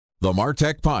The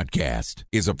MarTech Podcast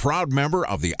is a proud member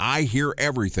of the I Hear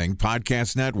Everything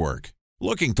Podcast Network.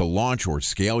 Looking to launch or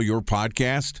scale your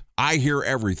podcast? I Hear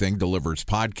Everything delivers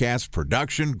podcast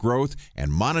production, growth,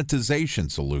 and monetization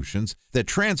solutions that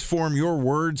transform your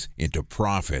words into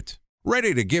profit.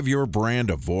 Ready to give your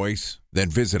brand a voice? Then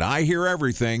visit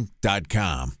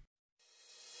iheareverything.com.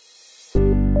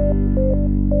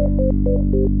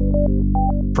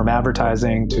 From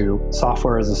advertising to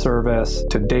software as a service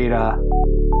to data.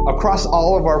 Across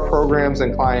all of our programs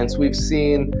and clients, we've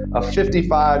seen a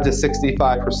 55 to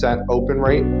 65% open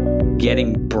rate.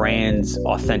 Getting brands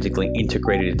authentically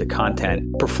integrated into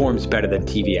content performs better than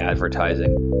TV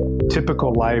advertising.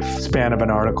 Typical lifespan of an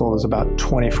article is about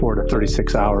 24 to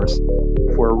 36 hours.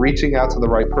 If we're reaching out to the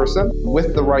right person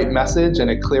with the right message and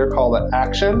a clear call to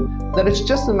action, then it's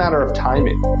just a matter of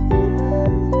timing.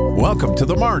 Welcome to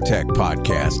the MarTech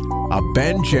Podcast, a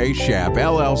Ben J. Schaap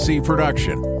LLC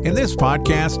production. In this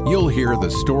podcast, you'll hear the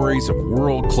stories of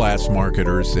world-class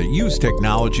marketers that use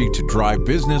technology to drive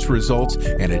business results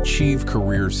and achieve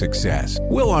career success.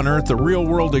 We'll unearth the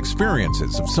real-world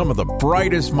experiences of some of the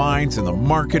brightest minds in the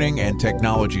marketing and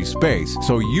technology space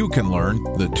so you can learn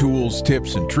the tools,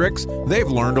 tips, and tricks they've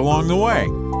learned along the way.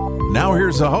 Now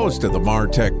here's the host of the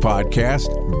MarTech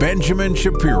Podcast, Benjamin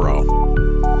Shapiro.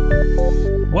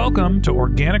 Welcome to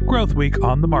Organic Growth Week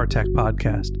on the MarTech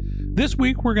Podcast. This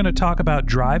week, we're going to talk about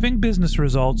driving business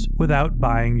results without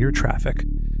buying your traffic.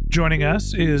 Joining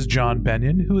us is Jon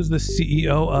Bennion, who is the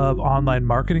CEO of Online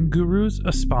Marketing Gurus,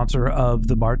 a sponsor of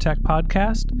the MarTech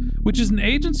Podcast, which is an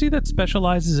agency that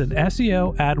specializes in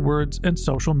SEO, AdWords, and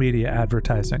social media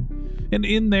advertising. And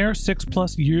in their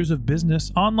 6+ years of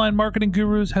business, Online Marketing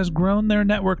Gurus has grown their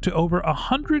network to over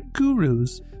 100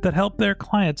 gurus that help their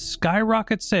clients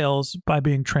skyrocket sales by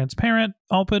being transparent,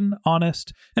 open,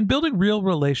 honest, and building real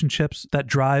relationships that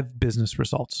drive business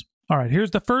results. All right,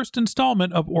 here's the first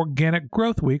installment of Organic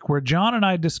Growth Week, where Jon and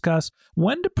I discuss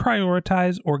when to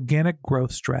prioritize organic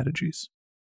growth strategies.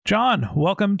 Jon,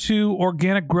 welcome to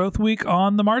Organic Growth Week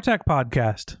on the MarTech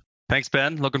Podcast. Thanks,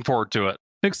 Ben. Looking forward to it.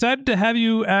 Excited to have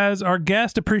you as our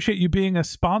guest. Appreciate you being a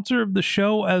sponsor of the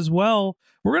show as well.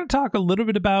 We're going to talk a little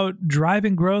bit about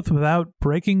driving growth without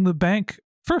breaking the bank.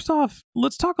 First off,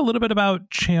 let's talk a little bit about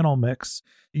channel mix.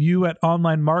 You at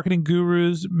Online Marketing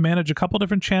Gurus manage a couple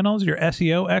different channels. You're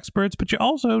SEO experts, but you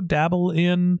also dabble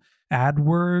in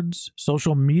AdWords,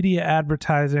 social media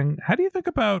advertising. How do you think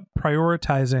about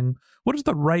prioritizing what is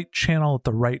the right channel at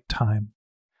the right time?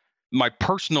 My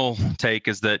personal take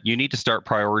is that you need to start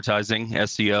prioritizing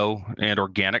SEO and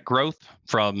organic growth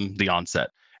from the onset.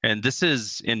 And this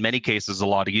is, in many cases, a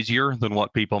lot easier than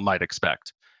what people might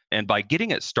expect. And by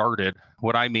getting it started,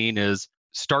 what I mean is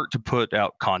start to put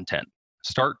out content,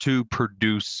 start to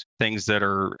produce things that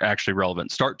are actually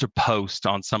relevant, start to post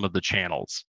on some of the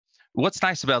channels. What's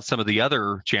nice about some of the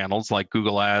other channels like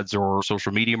Google Ads or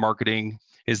social media marketing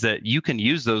is that you can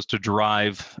use those to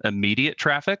drive immediate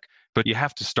traffic, but you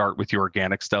have to start with your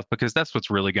organic stuff because that's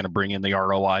what's really going to bring in the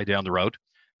ROI down the road.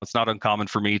 It's not uncommon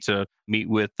for me to meet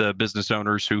with business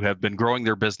owners who have been growing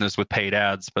their business with paid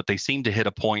ads, but they seem to hit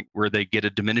a point where they get a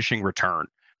diminishing return.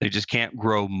 They just can't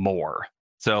grow more.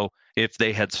 So if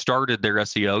they had started their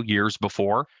SEO years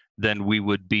before, then we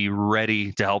would be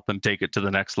ready to help them take it to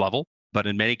the next level. But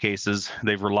in many cases,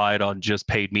 they've relied on just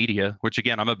paid media, which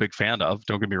again, I'm a big fan of,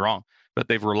 don't get me wrong, but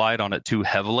they've relied on it too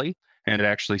heavily and it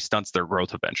actually stunts their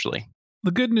growth eventually.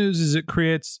 The good news is it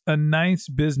creates a nice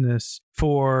business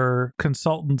for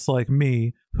consultants like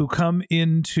me who come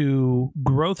into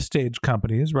growth stage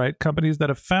companies, right? Companies that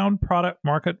have found product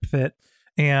market fit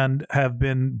and have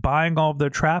been buying all of their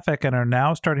traffic and are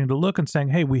now starting to look and saying,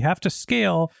 hey, we have to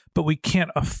scale, but we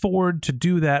can't afford to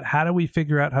do that. How do we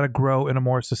figure out how to grow in a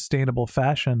more sustainable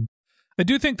fashion? I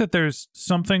do think that there's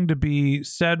something to be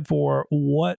said for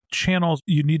what channels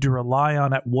you need to rely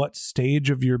on at what stage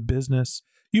of your business.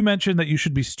 You mentioned that you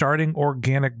should be starting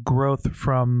organic growth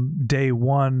from day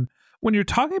one. When you're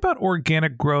talking about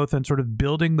organic growth and sort of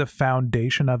building the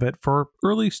foundation of it for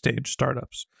early stage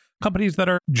startups, companies that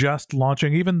are just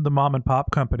launching, even the mom and pop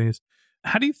companies,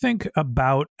 how do you think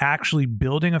about actually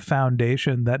building a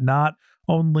foundation that not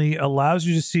only allows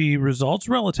you to see results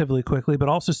relatively quickly, but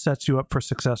also sets you up for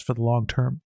success for the long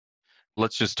term?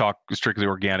 Let's just talk strictly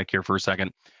organic here for a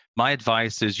second. My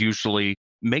advice is usually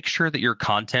make sure that your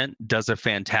content does a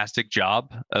fantastic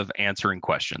job of answering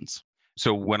questions.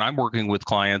 So when I'm working with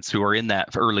clients who are in that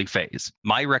early phase,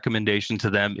 my recommendation to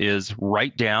them is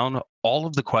write down all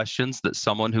of the questions that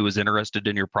someone who is interested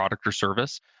in your product or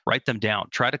service, write them down.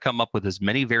 Try to come up with as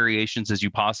many variations as you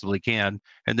possibly can.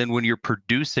 And then when you're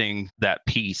producing that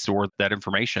piece or that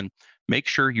information, make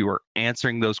sure you are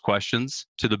answering those questions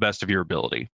to the best of your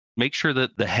ability. Make sure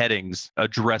that the headings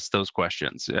address those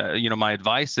questions. My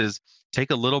advice is take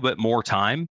a little bit more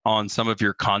time on some of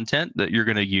your content that you're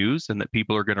going to use and that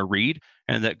people are going to read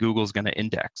and that Google's going to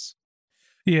index.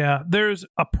 Yeah, there's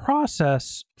a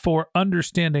process for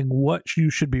understanding what you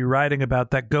should be writing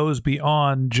about that goes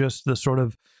beyond just the sort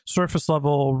of surface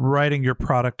level writing your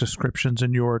product descriptions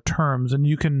in your terms. And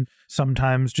you can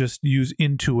sometimes just use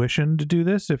intuition to do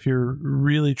this if you're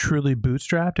really, truly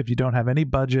bootstrapped, if you don't have any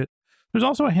budget. There's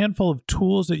also a handful of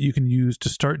tools that you can use to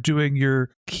start doing your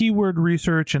keyword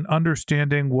research and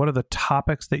understanding what are the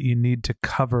topics that you need to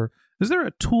cover. Is there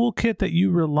a toolkit that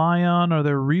you rely on? Are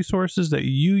there resources that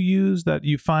you use that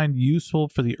you find useful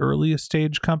for the earliest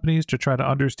stage companies to try to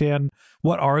understand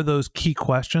what are those key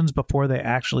questions before they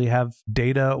actually have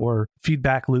data or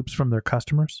feedback loops from their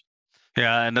customers?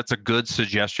 Yeah, and that's a good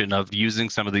suggestion of using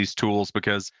some of these tools,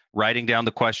 because writing down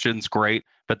the questions, great,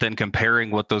 but then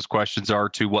comparing what those questions are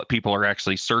to what people are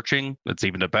actually searching, that's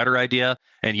even a better idea.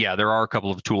 And yeah, there are a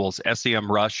couple of tools.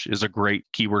 SEMrush is a great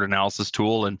keyword analysis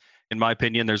tool. And in my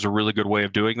opinion, there's a really good way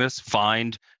of doing this.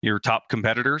 Find your top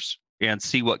competitors and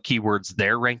see what keywords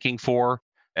they're ranking for.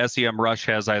 SEMrush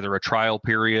has either a trial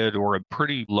period or a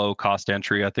pretty low cost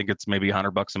entry. I think it's maybe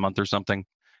 $100 a month or something.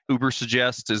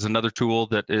 Ubersuggest is another tool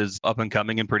that is up and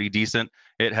coming and pretty decent.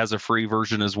 It has a free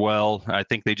version as well. I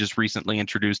think they just recently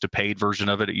introduced a paid version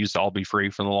of it. It used to all be free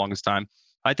for the longest time.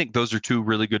 I think those are two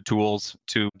really good tools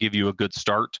to give you a good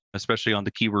start, especially on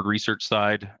the keyword research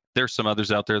side. There's some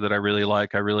others out there that I really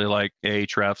like. I really like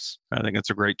Ahrefs. I think it's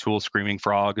a great tool. Screaming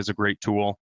Frog is a great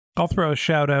tool. I'll throw a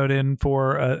shout out in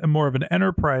for a more of an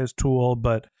enterprise tool,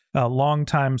 but a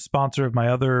longtime sponsor of my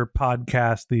other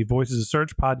podcast, the Voices of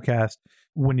Search podcast.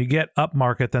 When you get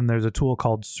upmarket, then there's a tool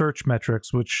called Search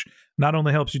Metrics, which not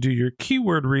only helps you do your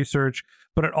keyword research,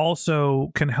 but it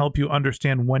also can help you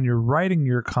understand when you're writing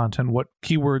your content, what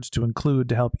keywords to include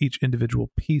to help each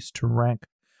individual piece to rank.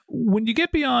 When you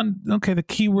get beyond, the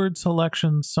keyword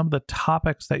selections, some of the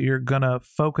topics that you're going to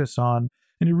focus on,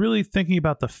 and you're really thinking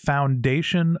about the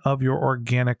foundation of your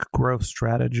organic growth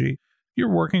strategy, you're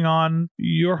working on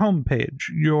your homepage,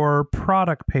 your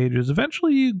product pages.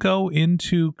 Eventually, you go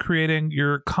into creating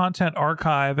your content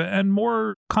archive and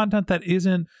more content that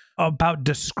isn't about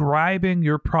describing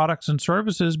your products and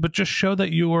services, but just show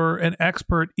that you're an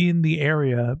expert in the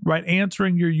area, right?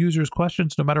 Answering your users'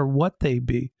 questions no matter what they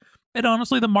be. And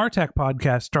honestly, the Martech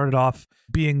podcast started off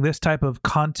being this type of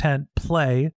content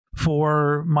play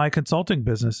for my consulting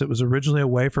business. It was originally a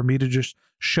way for me to just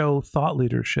show thought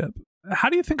leadership. How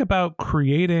do you think about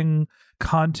creating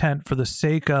content for the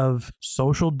sake of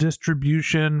social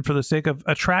distribution, for the sake of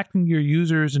attracting your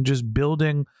users and just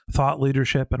building thought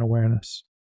leadership and awareness?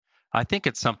 I think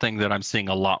it's something that I'm seeing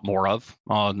a lot more of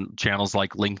on channels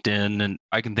like LinkedIn. And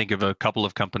I can think of a couple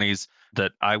of companies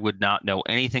that I would not know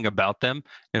anything about them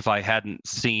if I hadn't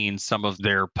seen some of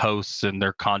their posts and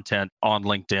their content on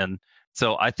LinkedIn.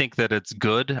 So I think that it's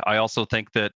good. I also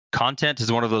think that content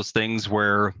is one of those things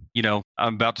where,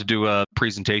 I'm about to do a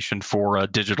presentation for a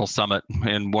digital summit.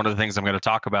 And one of the things I'm going to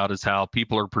talk about is how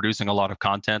people are producing a lot of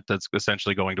content that's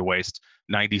essentially going to waste.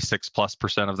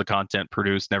 96+% of the content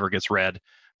produced never gets read.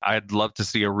 I'd love to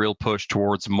see a real push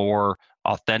towards more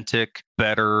authentic,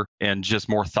 better, and just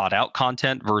more thought out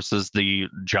content versus the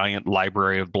giant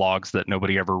library of blogs that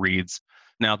nobody ever reads.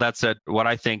 Now, that said, what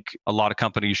I think a lot of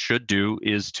companies should do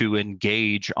is to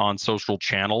engage on social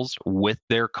channels with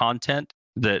their content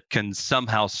that can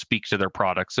somehow speak to their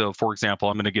product. So, for example,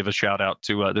 I'm going to give a shout out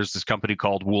to, there's this company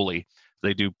called Wooly.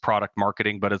 They do product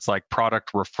marketing, but it's like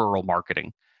product referral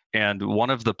marketing. And one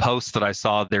of the posts that I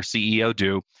saw their CEO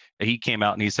do, he came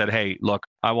out and he said, hey, look,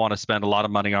 I want to spend a lot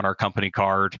of money on our company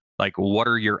card. Like, what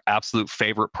are your absolute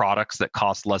favorite products that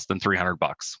cost less than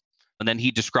 $300? And then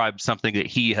he described something that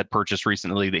he had purchased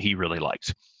recently that he really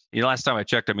liked. Last time I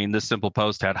checked, this simple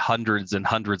post had hundreds and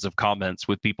hundreds of comments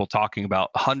with people talking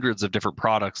about hundreds of different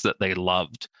products that they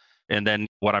loved. And then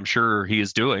what I'm sure he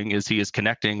is doing is he is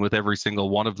connecting with every single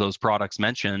one of those products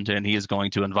mentioned, and he is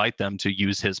going to invite them to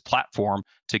use his platform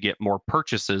to get more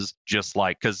purchases, just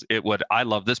like, because I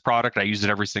love this product. I use it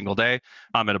every single day.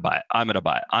 I'm going to buy it. I'm going to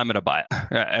buy it. I'm going to buy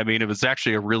it. It was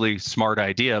actually a really smart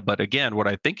idea. But again, what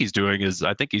I think he's doing is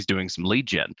I think he's doing some lead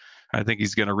gen. I think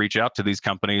he's going to reach out to these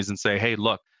companies and say, hey,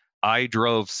 look, I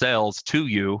drove sales to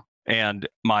you And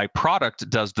my product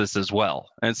does this as well.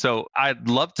 And so I'd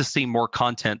love to see more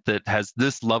content that has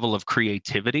this level of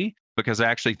creativity, because I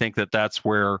actually think that that's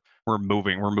where we're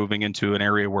moving. We're moving into an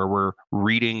area where we're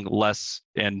reading less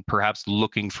and perhaps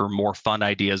looking for more fun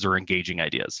ideas or engaging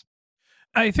ideas.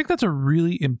 I think that's a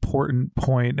really important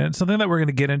point, and something that we're going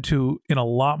to get into in a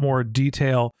lot more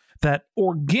detail, that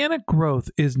organic growth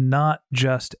is not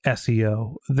just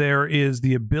SEO. There is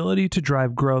the ability to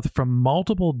drive growth from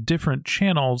multiple different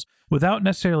channels without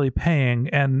necessarily paying,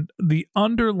 and the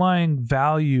underlying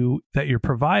value that you're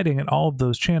providing in all of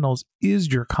those channels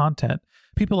is your content.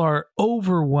 People are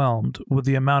overwhelmed with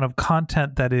the amount of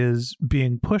content that is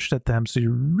being pushed at them, so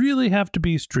you really have to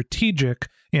be strategic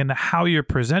in how you're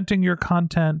presenting your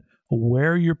content,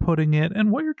 where you're putting it,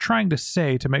 and what you're trying to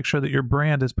say to make sure that your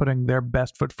brand is putting their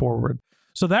best foot forward.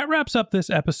 So that wraps up this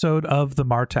episode of the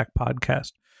MarTech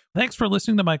Podcast. Thanks for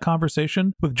listening to my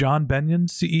conversation with Jon Bennion,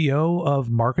 CEO of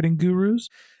Marketing Gurus.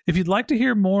 If you'd like to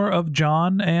hear more of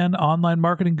Jon and Online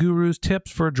Marketing Gurus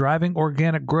tips for driving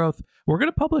organic growth, we're going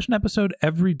to publish an episode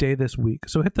every day this week.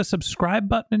 So hit the subscribe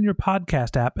button in your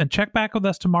podcast app and check back with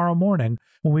us tomorrow morning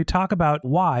when we talk about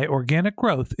why organic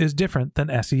growth is different than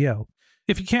SEO.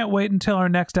 If you can't wait until our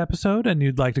next episode and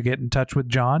you'd like to get in touch with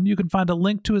Jon, you can find a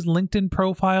link to his LinkedIn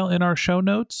profile in our show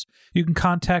notes. You can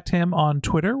contact him on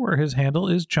Twitter, where his handle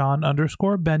is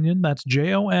Jon_Bennion. That's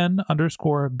JON_BENNION.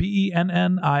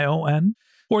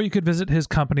 Or you could visit his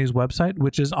company's website,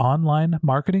 which is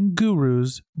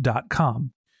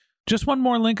onlinemarketinggurus.com. Just one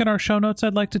more link in our show notes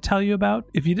I'd like to tell you about.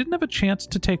 If you didn't have a chance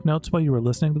to take notes while you were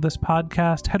listening to this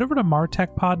podcast, head over to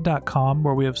martechpod.com,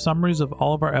 where we have summaries of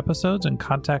all of our episodes and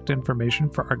contact information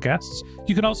for our guests.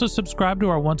 You can also subscribe to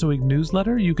our once-a-week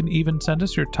newsletter. You can even send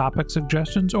us your topic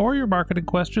suggestions or your marketing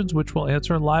questions, which we'll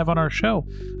answer live on our show.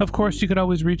 Of course, you could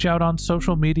always reach out on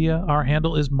social media. Our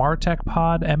handle is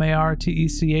martechpod,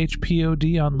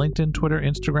 MARTECHPOD, on LinkedIn, Twitter,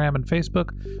 Instagram, and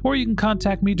Facebook. Or you can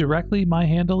contact me directly. My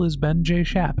handle is Ben J.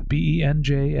 Shap,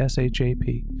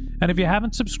 BENJSHAP. And if you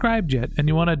haven't subscribed yet and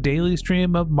you want a daily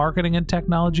stream of marketing and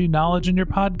technology knowledge in your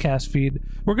podcast feed,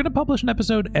 we're going to publish an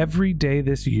episode every day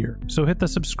this year. So hit the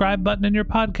subscribe button in your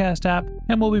podcast app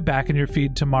and we'll be back in your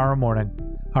feed tomorrow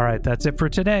morning. All right, that's it for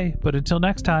today. But until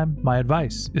next time, my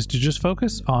advice is to just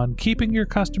focus on keeping your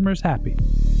customers happy.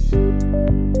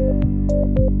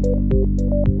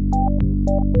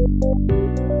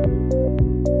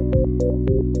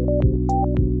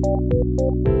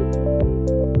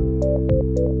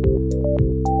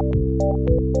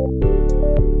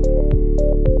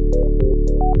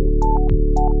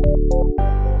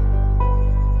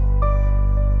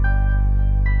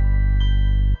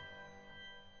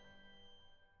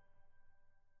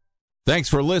 Thanks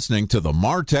for listening to the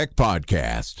MarTech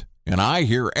Podcast, and I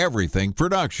Hear Everything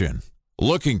production.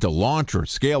 Looking to launch or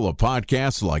scale a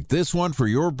podcast like this one for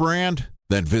your brand?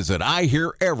 Then visit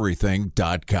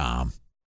iheareverything.com.